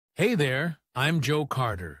Hey there, I'm Joe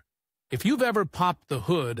Carter. If you've ever popped the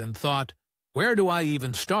hood and thought, where do I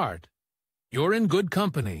even start? You're in good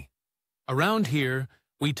company. Around here,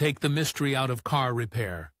 we take the mystery out of car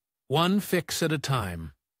repair, one fix at a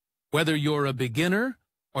time. Whether you're a beginner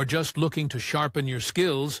or just looking to sharpen your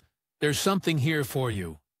skills, there's something here for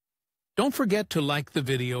you. Don't forget to like the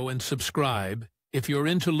video and subscribe if you're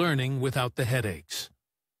into learning without the headaches.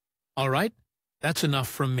 All right, that's enough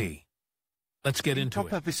from me. Let's get into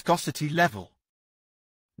Proper it. viscosity level.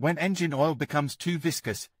 When engine oil becomes too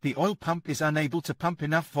viscous, the oil pump is unable to pump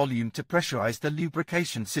enough volume to pressurize the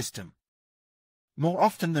lubrication system. More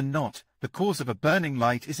often than not, the cause of a burning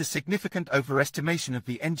light is a significant overestimation of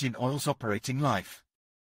the engine oil's operating life.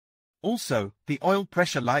 Also, the oil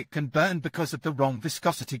pressure light can burn because of the wrong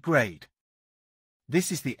viscosity grade.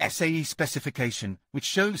 This is the SAE specification, which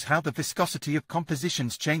shows how the viscosity of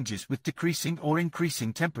compositions changes with decreasing or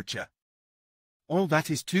increasing temperature. Oil that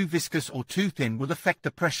is too viscous or too thin will affect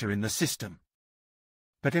the pressure in the system.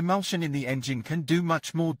 But emulsion in the engine can do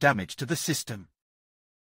much more damage to the system.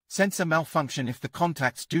 Sensor malfunction. If the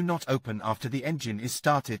contacts do not open after the engine is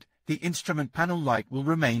started, the instrument panel light will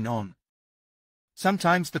remain on.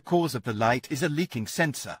 Sometimes the cause of the light is a leaking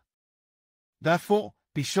sensor. Therefore,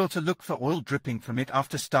 be sure to look for oil dripping from it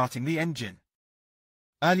after starting the engine.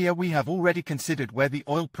 Earlier we have already considered where the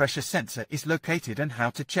oil pressure sensor is located and how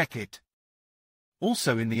to check it.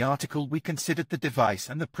 Also in the article we considered the device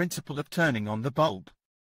and the principle of turning on the bulb.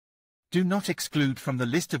 Do not exclude from the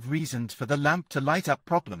list of reasons for the lamp to light up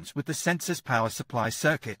problems with the sensor's power supply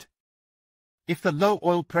circuit. If the low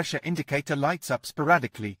oil pressure indicator lights up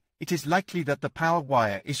sporadically, it is likely that the power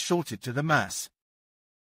wire is shorted to the mass.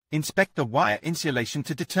 Inspect the wire insulation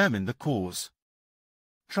to determine the cause.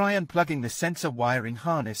 Try unplugging the sensor wiring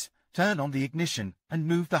harness, turn on the ignition, and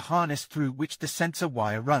move the harness through which the sensor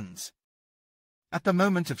wire runs. At the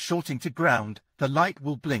moment of shorting to ground, the light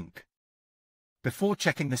will blink. Before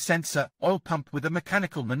checking the sensor oil pump with a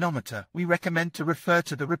mechanical manometer, we recommend to refer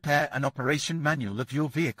to the repair and operation manual of your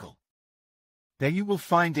vehicle. There you will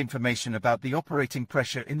find information about the operating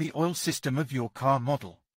pressure in the oil system of your car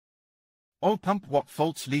model. Oil pump. What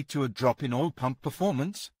faults lead to a drop in oil pump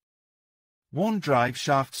performance? Worn drive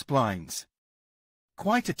shaft splines.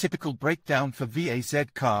 Quite a typical breakdown for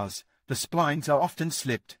VAZ cars. The splines are often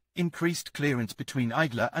slipped, increased clearance between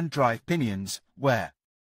idler and drive pinions, wear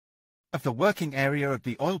of the working area of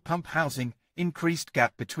the oil pump housing, increased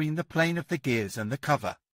gap between the plane of the gears and the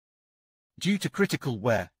cover. Due to critical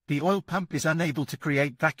wear, the oil pump is unable to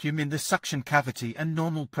create vacuum in the suction cavity and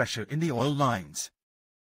normal pressure in the oil lines.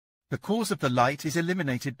 The cause of the light is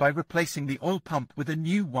eliminated by replacing the oil pump with a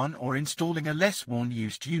new one or installing a less worn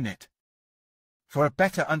used unit. For a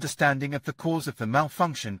better understanding of the cause of the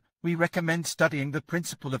malfunction, we recommend studying the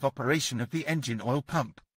principle of operation of the engine oil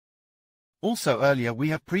pump. Also earlier we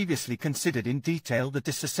have previously considered in detail the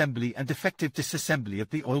disassembly and effective disassembly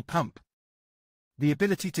of the oil pump. The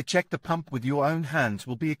ability to check the pump with your own hands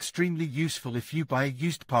will be extremely useful if you buy a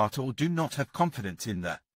used part or do not have confidence in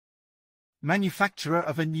the manufacturer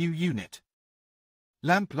of a new unit.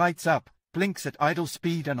 Lamp lights up, blinks at idle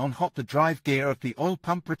speed, and on hot the drive gear of the oil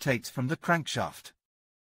pump rotates from the crankshaft.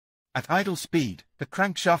 At idle speed, the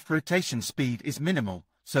crankshaft rotation speed is minimal,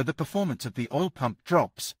 so the performance of the oil pump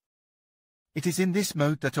drops. It is in this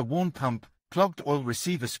mode that a worn pump, clogged oil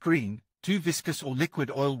receiver screen, too viscous or liquid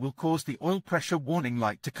oil will cause the oil pressure warning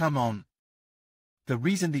light to come on. The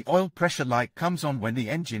reason the oil pressure light comes on when the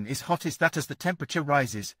engine is hot is that as the temperature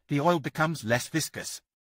rises, the oil becomes less viscous.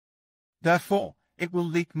 Therefore, it will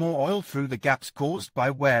leak more oil through the gaps caused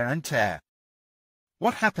by wear and tear.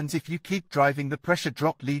 What happens if you keep driving? The pressure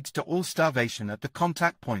drop leads to oil starvation at the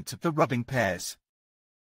contact points of the rubbing pairs.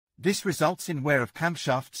 This results in wear of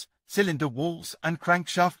camshafts, cylinder walls, and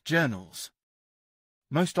crankshaft journals.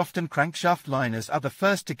 Most often crankshaft liners are the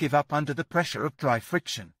first to give up under the pressure of dry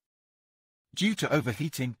friction. Due to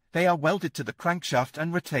overheating, they are welded to the crankshaft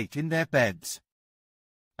and rotate in their beds.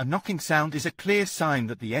 A knocking sound is a clear sign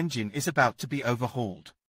that the engine is about to be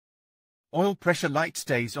overhauled. Oil pressure light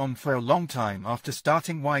stays on for a long time after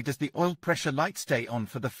starting. Why does the oil pressure light stay on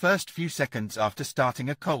for the first few seconds after starting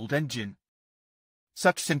a cold engine?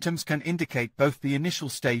 Such symptoms can indicate both the initial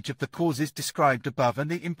stage of the causes described above and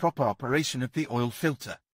the improper operation of the oil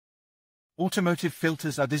filter. Automotive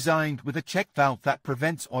filters are designed with a check valve that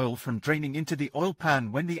prevents oil from draining into the oil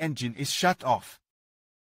pan when the engine is shut off.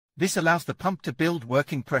 This allows the pump to build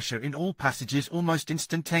working pressure in all passages almost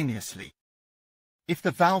instantaneously. If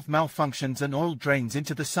the valve malfunctions and oil drains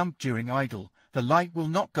into the sump during idle, the light will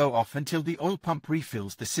not go off until the oil pump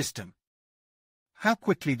refills the system. How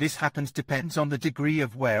quickly this happens depends on the degree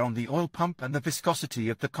of wear on the oil pump and the viscosity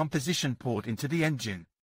of the composition poured into the engine.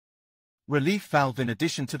 Relief valve. In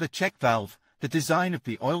addition to the check valve, the design of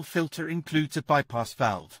the oil filter includes a bypass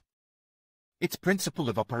valve. Its principle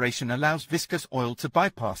of operation allows viscous oil to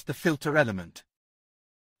bypass the filter element.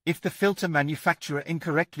 If the filter manufacturer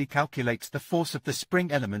incorrectly calculates the force of the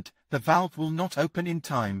spring element, the valve will not open in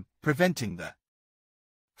time, preventing the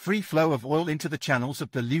free flow of oil into the channels of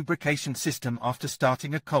the lubrication system after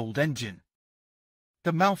starting a cold engine.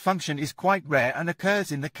 The malfunction is quite rare and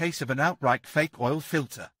occurs in the case of an outright fake oil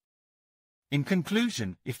filter. In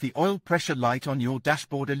conclusion, if the oil pressure light on your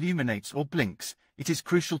dashboard illuminates or blinks, it is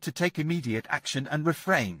crucial to take immediate action and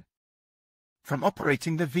refrain from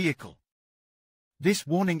operating the vehicle. This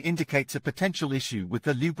warning indicates a potential issue with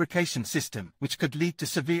the lubrication system, which could lead to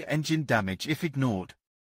severe engine damage if ignored.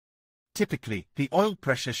 Typically, the oil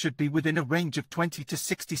pressure should be within a range of 20 to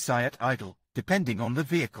 60 psi at idle, depending on the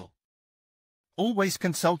vehicle. Always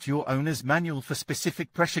consult your owner's manual for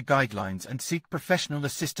specific pressure guidelines and seek professional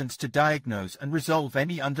assistance to diagnose and resolve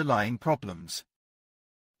any underlying problems.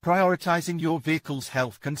 Prioritizing your vehicle's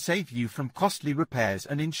health can save you from costly repairs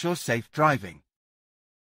and ensure safe driving.